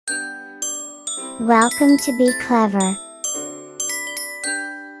Welcome to Be Clever.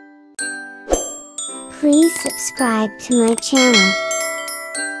 Please subscribe to my channel.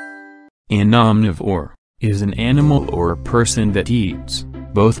 An omnivore is an animal or person that eats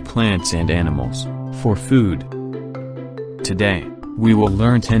both plants and animals for food. Today, we will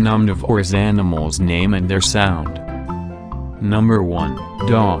learn 10 omnivorous animals' name and their sound. Number 1.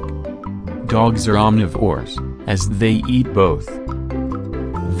 Dog. Dogs are omnivores, as they eat both.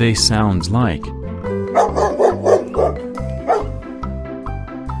 They sounds like.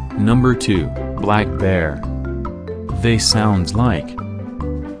 Number 2. Black bear. They sounds like.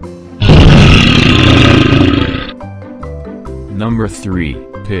 Number 3.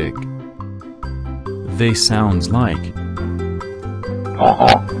 Pig. They sounds like.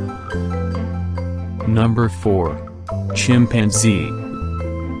 Number 4. Chimpanzee.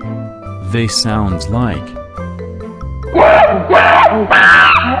 They sounds like.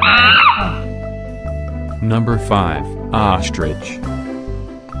 Number 5. Ostrich.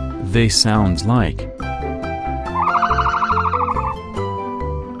 They sounds like.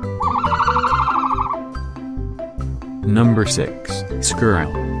 Number 6.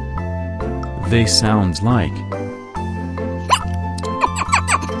 Squirrel. They sounds like.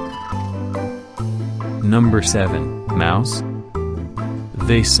 Number 7. Mouse.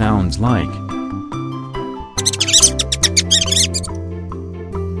 They sounds like.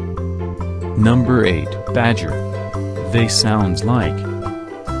 Number 8. Badger. They sounds like.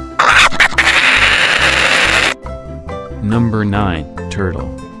 Number 9. Turtle.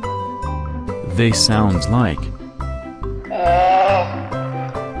 They sounds like.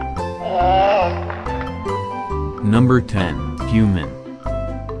 Number 10. Human.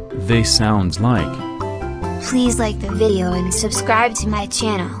 They sounds like. Please like the video and subscribe to my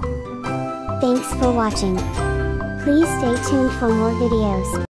channel. Thanks for watching. Please stay tuned for more videos.